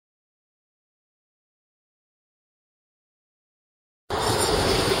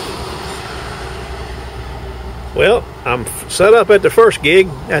Well, I'm set up at the first gig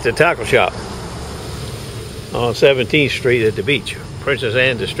at the tackle shop on 17th Street at the beach, Princess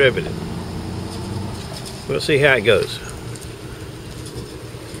Anne Distributed. We'll see how it goes.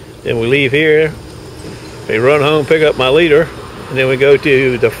 Then we leave here, we run home, pick up my leader, and then we go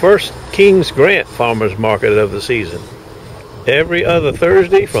to the first Kings Grant Farmers Market of the season. Every other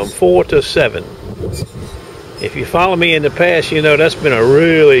Thursday from 4 to 7. If you follow me in the past, you know that's been a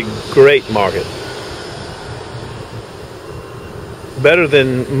really great market. Better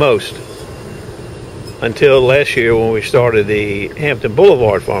than most. Until last year when we started the Hampton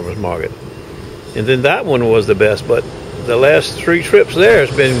Boulevard Farmers Market. And then that one was the best, but the last 3 trips there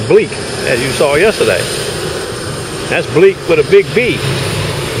has been bleak, as you saw yesterday. That's bleak with a big B.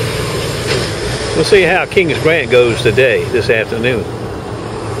 We'll see how Kings Grant goes today, this afternoon.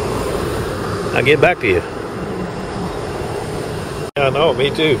 I'll get back to you. I know,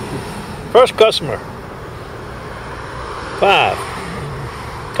 me too. First customer. 5.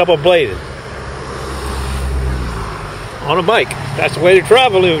 Couple bladed. On a bike. That's the way to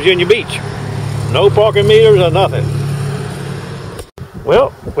travel in Virginia Beach. No parking meters or nothing.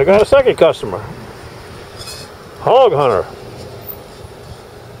 Well, we got a second customer. Hog hunter.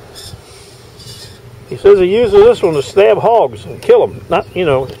 He says he uses this one to stab hogs and kill them. Not, you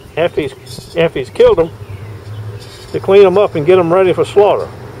know, after he's killed them, to clean them up and get them ready for slaughter.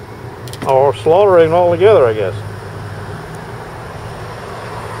 Or slaughtering altogether, I guess.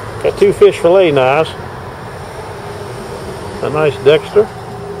 Got 2 fish fillet knives. A nice Dexter.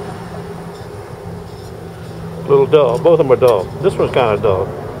 Little dog. Both of them are dog. This one's kind of dog.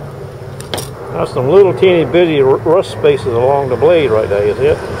 Got some little teeny bitty rust spaces along the blade right there, you see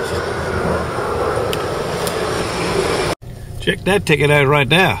it? Check that ticket out right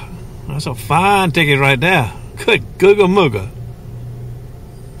there. That's a fine ticket right there. Good googa mooga.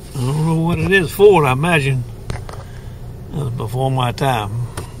 I don't know what it is for, I imagine. That was before my time.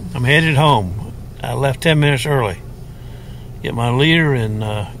 I'm headed home. I left 10 minutes early. Get my leader and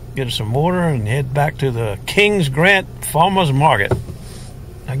get some water and head back to the Kings Grant Farmers Market.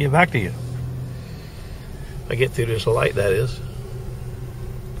 I'll get back to you. I get through this light, that is.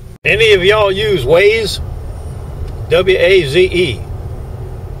 Any of y'all use Waze? W-A-Z-E.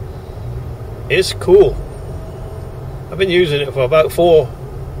 It's cool. I've been using it for about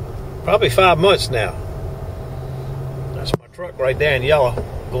probably 5 months now. That's my truck right there in yellow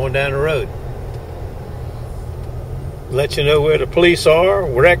going down the road. Let you know where the police are,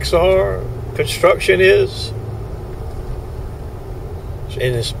 wrecks are, construction is.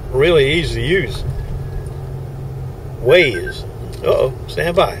 And it's really easy to use. Waze. Uh-oh,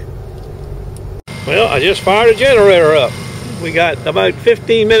 stand by. Well, I just fired a generator up. We got about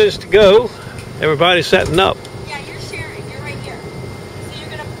 15 minutes to go. Everybody's setting up. Yeah, you're sharing. You're right here. So you're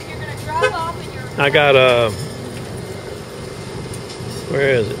gonna drop off and you're... I got where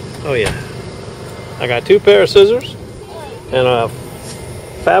is it? Oh yeah. I got 2 pair of scissors and a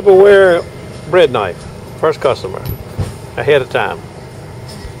Faberware bread knife. First customer. Ahead of time.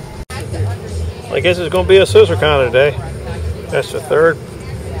 I guess it's gonna be a scissor counter today. That's the 3rd,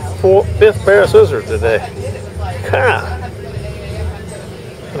 4th, 5th pair of scissors today. God.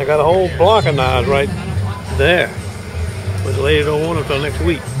 And I got a whole block of knives right there. But the lady don't want them until next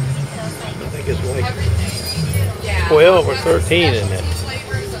week. I think it's like 12 or 13 in there.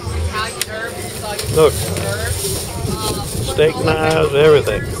 Look. Steak knives,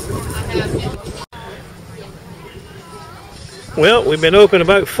 everything. Well, we've been open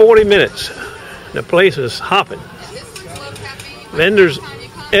about 40 minutes. The place is hopping. Vendors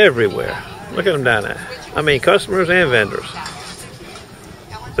everywhere. Look at them down there. I mean, customers and vendors.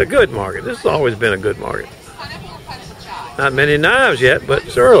 It's a good market. This has always been a good market. Not many knives yet, but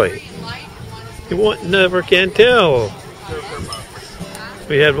it's early. You never can tell.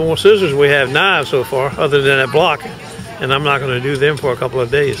 We have more scissors, we have knives so far, other than that block. And I'm not going to do them for a couple of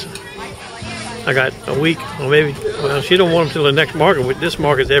days. I got a week, or maybe, well, she don't want them till the next market. This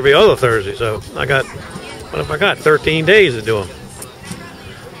market's every other Thursday, so I got, what if I got 13 days to do them?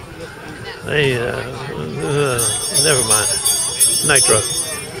 Hey, never mind. Nitro.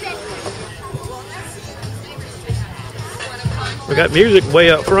 We got music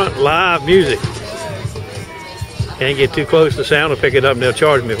way up front, live music. Can't get too close to the sound or pick it up and they'll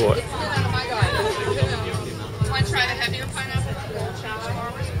charge me for it.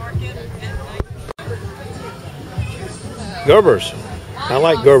 Gerber's. I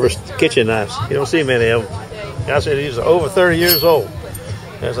like Gerber's kitchen knives. You don't see many of them. I said these are over 30 years old.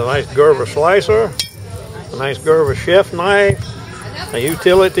 There's a nice Gerber slicer, a nice Gerber chef knife, a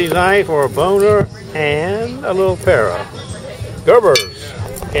utility knife or a boner, and a little pair of Gerber's.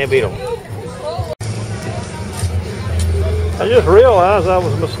 Can't beat them. I just realized I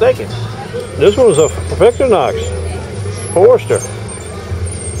was mistaken. This one's a Victorinox Forester.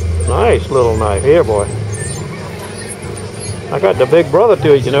 Nice little knife here, boy. I got the big brother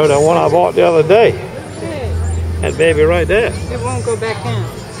to it, you know, that one I bought the other day. That baby right there. It won't go back in.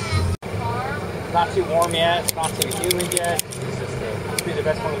 It's not too warm yet, it's not too humid yet. It's be the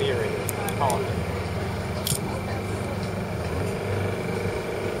best one of the year right here. I'm calling it.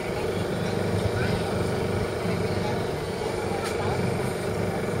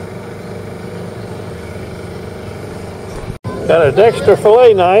 Got a Dexter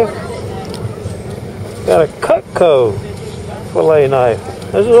fillet knife. Got a Cutco fillet knife.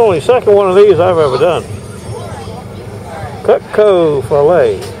 This is only the second one of these I've ever done. Cutco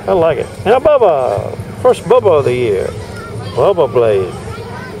fillet. I like it. And a Bubba. First Bubba of the year. Bubba blade.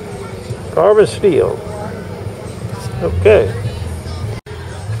 Carbon steel. Okay.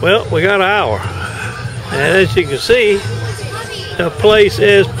 Well, we got an hour. And as you can see, the place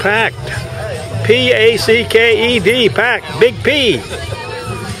is packed. P-A-C-K-E-D, packed, big P.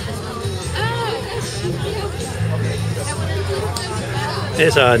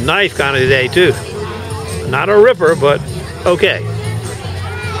 It's a knife kind of day too. Not a ripper, but okay.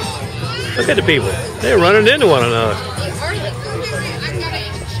 Look at the people. They're running into one another.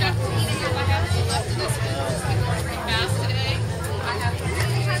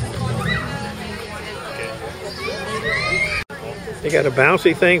 They got a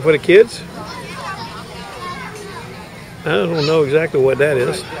bouncy thing for the kids. I don't know exactly what that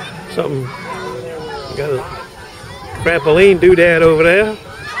is. Something, got a trampoline doodad over there.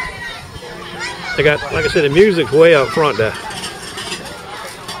 They got, like I said, the music's way up front there.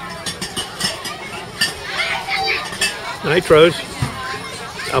 Nitros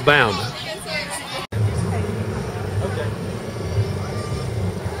abound.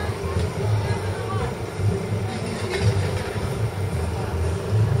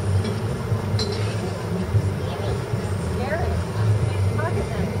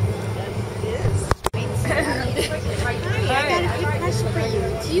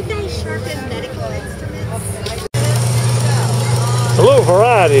 A little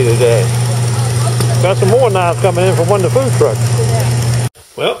variety today. Got some more knives coming in from one of the food trucks.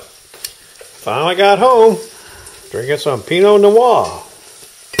 Well, finally got home. Drinking some Pinot Noir.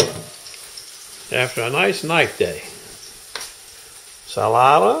 After a nice knife day.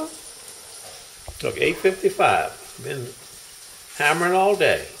 Salada. Took $8.55. Been hammering all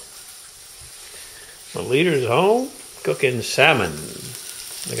day. My leader's home. Cooking salmon.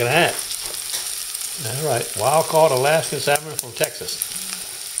 Look at that. That's right. Wild caught Alaskan salmon from Texas.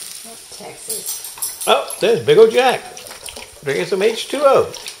 Texas. Oh, there's Big old Jack. Drinking some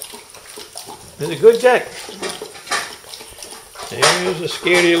H2O. There's a good Jack. There's a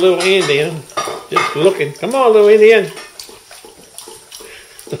scaredy little Indian. Just looking. Come on, little Indian.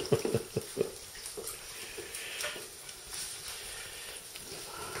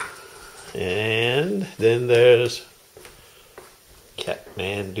 And then there's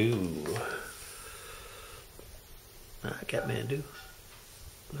Kathmandu. Kathmandu.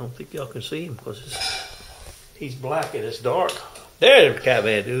 I don't think y'all can see him because he's black and it's dark. There's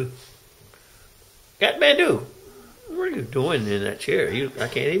Kathmandu. Kathmandu, what are you doing in that chair? I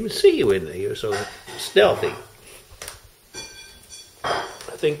can't even see you in there. You're so stealthy.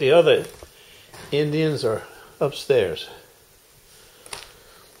 I think the other Indians are upstairs.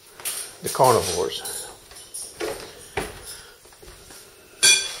 The carnivores.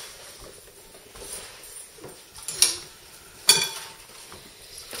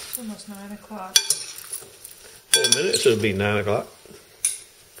 It's almost 9 o'clock. 4 minutes, it'll be 9 o'clock.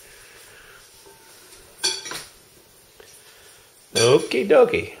 Okie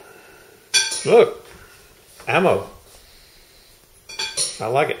dokie. Look, ammo. I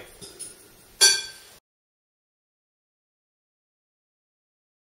like it.